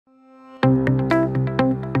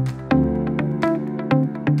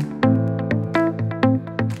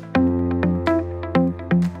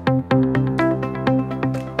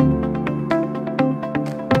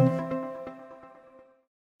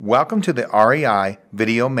Welcome to the REI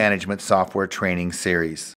Video Management Software Training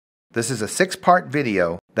series. This is a 6-part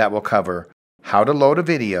video that will cover how to load a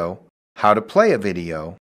video, how to play a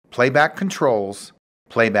video, playback controls,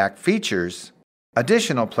 playback features,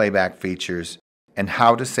 additional playback features, and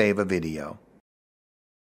how to save a video.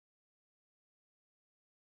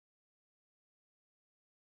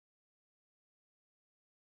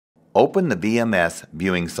 Open the VMS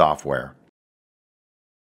viewing software.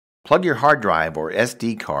 Plug your hard drive or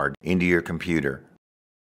SD card into your computer.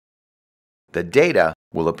 The data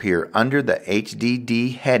will appear under the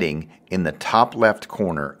HDD heading in the top left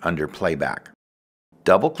corner under Playback.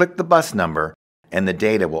 Double-click the bus number and the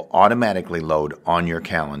data will automatically load on your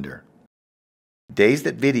calendar. Days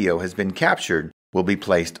that video has been captured will be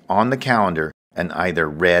placed on the calendar in either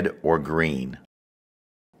red or green.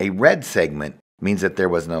 A red segment means that there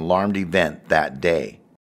was an alarmed event that day.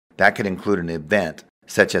 That could include an event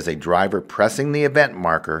such as a driver pressing the event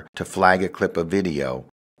marker to flag a clip of video,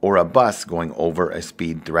 or a bus going over a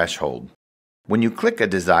speed threshold. When you click a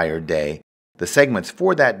desired day, the segments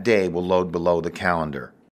for that day will load below the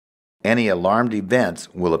calendar. Any alarmed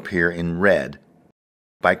events will appear in red.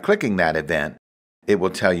 By clicking that event, it will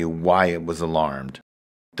tell you why it was alarmed.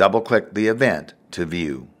 Double-click the event to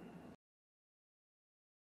view.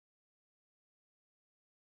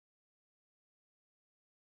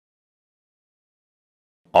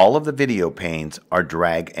 All of the video panes are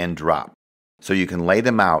drag and drop, so you can lay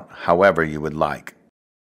them out however you would like.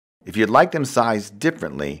 If you'd like them sized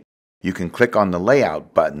differently, you can click on the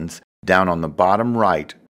layout buttons down on the bottom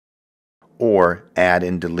right or add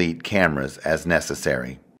and delete cameras as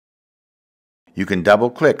necessary. You can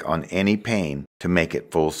double-click on any pane to make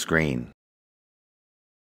it full screen.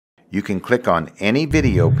 You can click on any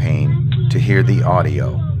video pane to hear the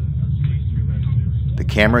audio. The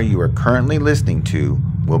camera you are currently listening to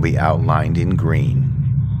will be outlined in green.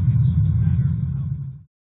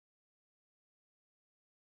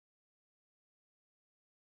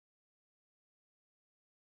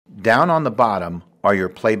 Down on the bottom are your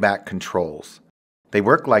playback controls. They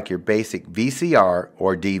work like your basic VCR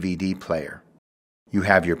or DVD player. You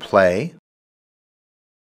have your play,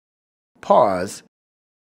 pause,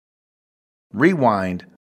 rewind,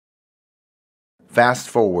 fast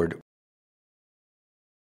forward,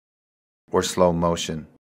 or slow motion.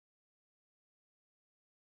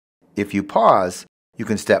 If you pause, you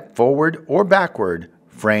can step forward or backward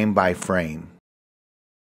frame by frame.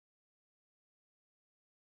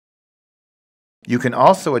 You can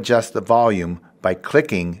also adjust the volume by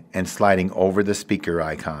clicking and sliding over the speaker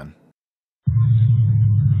icon.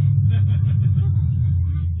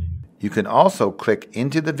 You can also click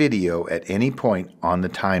into the video at any point on the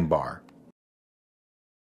time bar.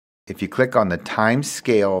 If you click on the Time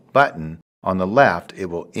Scale button on the left, it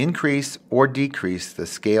will increase or decrease the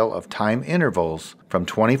scale of time intervals from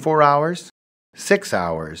 24 hours, 6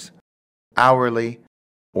 hours, hourly,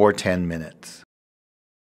 or 10 minutes.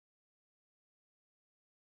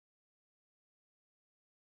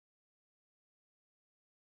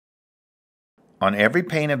 On every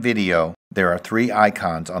pane of video, there are 3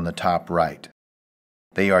 icons on the top right.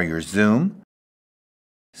 They are your zoom,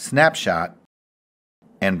 snapshot,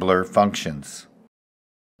 and blur functions.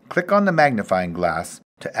 Click on the magnifying glass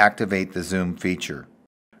to activate the zoom feature.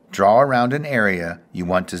 Draw around an area you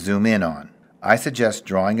want to zoom in on. I suggest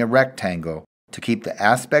drawing a rectangle to keep the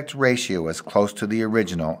aspect ratio as close to the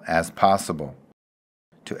original as possible.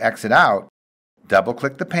 To exit out,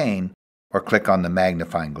 double-click the pane or click on the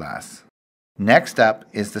magnifying glass. Next up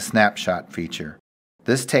is the snapshot feature.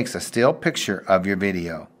 This takes a still picture of your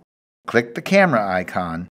video. Click the camera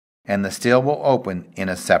icon and the still will open in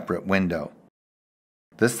a separate window.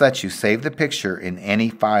 This lets you save the picture in any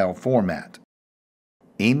file format.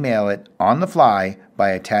 Email it on the fly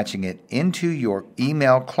by attaching it into your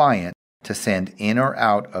email client to send in or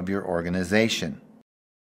out of your organization.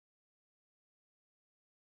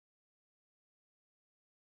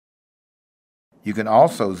 You can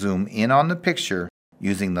also zoom in on the picture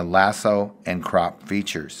using the lasso and crop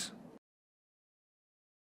features.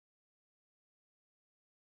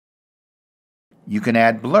 You can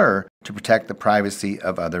add blur to protect the privacy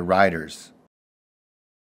of other writers.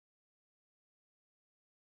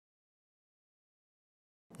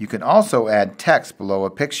 You can also add text below a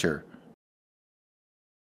picture.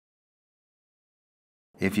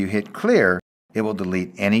 If you hit clear, it will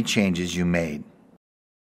delete any changes you made.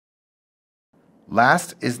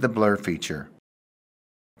 Last is the blur feature.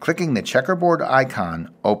 Clicking the checkerboard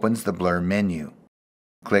icon opens the blur menu.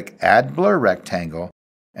 Click Add Blur Rectangle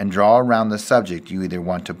and draw around the subject you either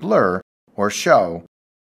want to blur or show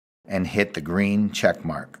and hit the green check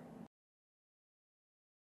mark.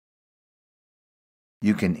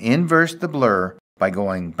 You can inverse the blur by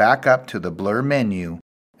going back up to the blur menu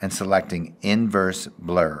and selecting Inverse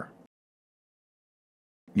Blur.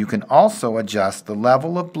 You can also adjust the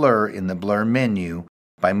level of blur in the blur menu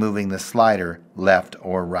by moving the slider left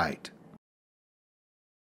or right.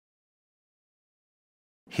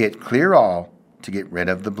 Hit Clear All to get rid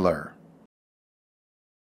of the blur.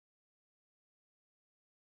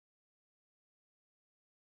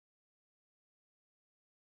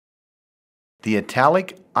 The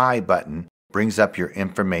italic I button brings up your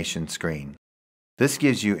information screen. This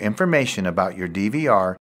gives you information about your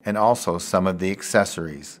DVR and also some of the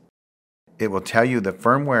accessories. It will tell you the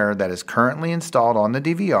firmware that is currently installed on the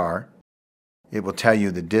DVR. It will tell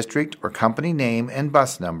you the district or company name and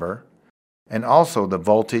bus number, and also the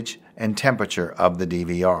voltage and temperature of the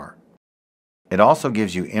DVR. It also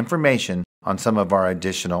gives you information on some of our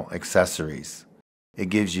additional accessories. It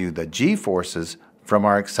gives you the G-forces from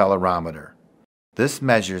our accelerometer. This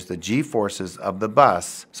measures the G-forces of the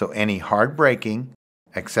bus, so any hard braking,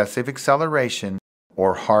 excessive acceleration,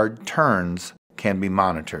 or hard turns can be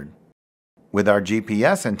monitored. With our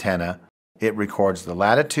GPS antenna, it records the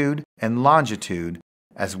latitude and longitude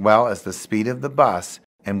as well as the speed of the bus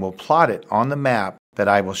and will plot it on the map that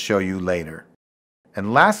I will show you later.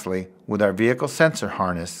 And lastly, with our vehicle sensor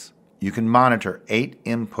harness, you can monitor 8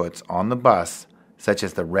 inputs on the bus, such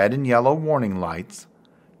as the red and yellow warning lights,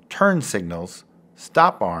 turn signals,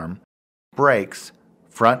 stop arm, brakes,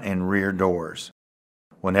 front and rear doors.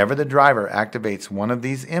 Whenever the driver activates one of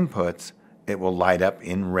these inputs, it will light up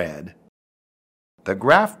in red. The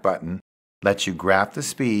Graph button lets you graph the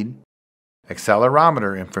speed,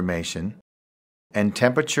 accelerometer information, and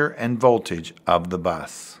temperature and voltage of the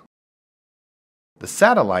bus. The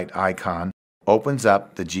satellite icon opens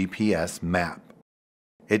up the GPS map.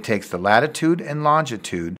 It takes the latitude and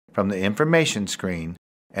longitude from the information screen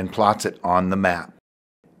and plots it on the map.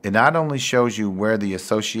 It not only shows you where the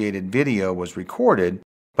associated video was recorded,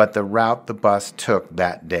 but the route the bus took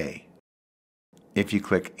that day. If you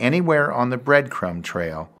click anywhere on the breadcrumb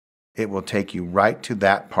trail, it will take you right to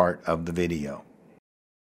that part of the video.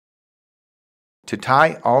 To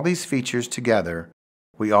tie all these features together,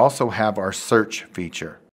 we also have our search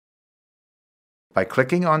feature. By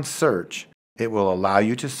clicking on Search, it will allow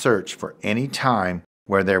you to search for any time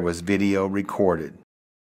where there was video recorded.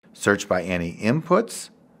 Search by any inputs,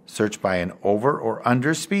 search by an over or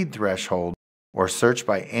under speed threshold, or search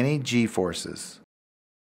by any G-forces.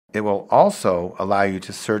 It will also allow you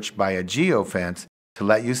to search by a geofence to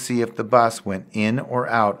let you see if the bus went in or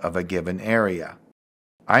out of a given area.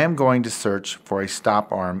 I am going to search for a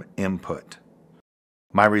stop arm input.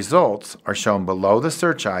 My results are shown below the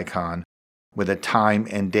search icon with a time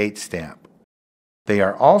and date stamp. They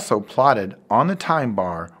are also plotted on the time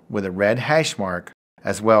bar with a red hash mark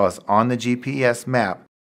as well as on the GPS map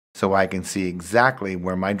so I can see exactly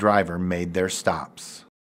where my driver made their stops.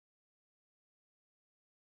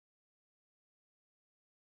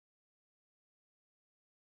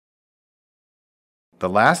 The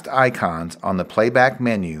last icons on the playback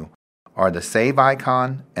menu are the Save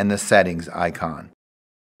icon and the Settings icon.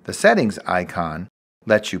 The Settings icon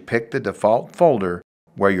lets you pick the default folder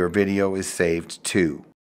where your video is saved to.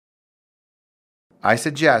 I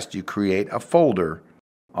suggest you create a folder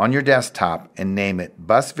on your desktop and name it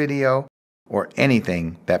Bus Video or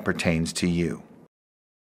anything that pertains to you.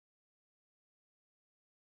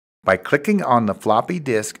 By clicking on the floppy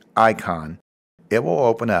disk icon, it will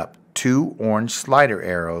open up 2 orange slider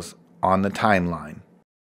arrows on the timeline.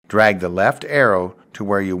 Drag the left arrow to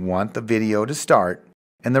where you want the video to start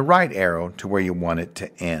and the right arrow to where you want it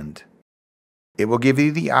to end. It will give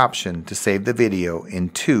you the option to save the video in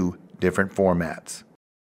 2 different formats.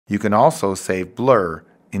 You can also save blur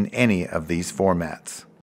in any of these formats.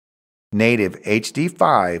 Native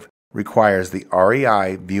HD5 requires the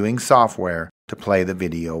REI viewing software to play the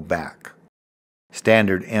video back.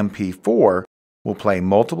 Standard MP4 will play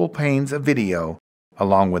multiple panes of video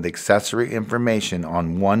along with accessory information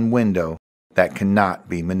on one window that cannot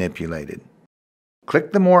be manipulated.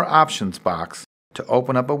 Click the More Options box to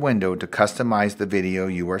open up a window to customize the video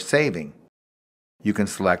you are saving. You can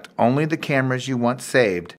select only the cameras you want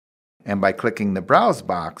saved, and by clicking the Browse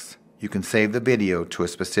box, you can save the video to a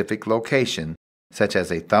specific location, such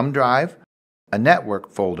as a thumb drive, a network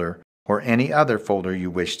folder, or any other folder you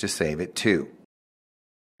wish to save it to.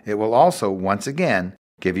 It will also, once again,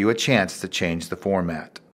 give you a chance to change the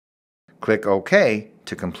format. Click OK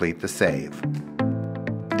to complete the save.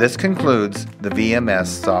 This concludes the VMS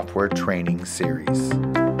Software Training series.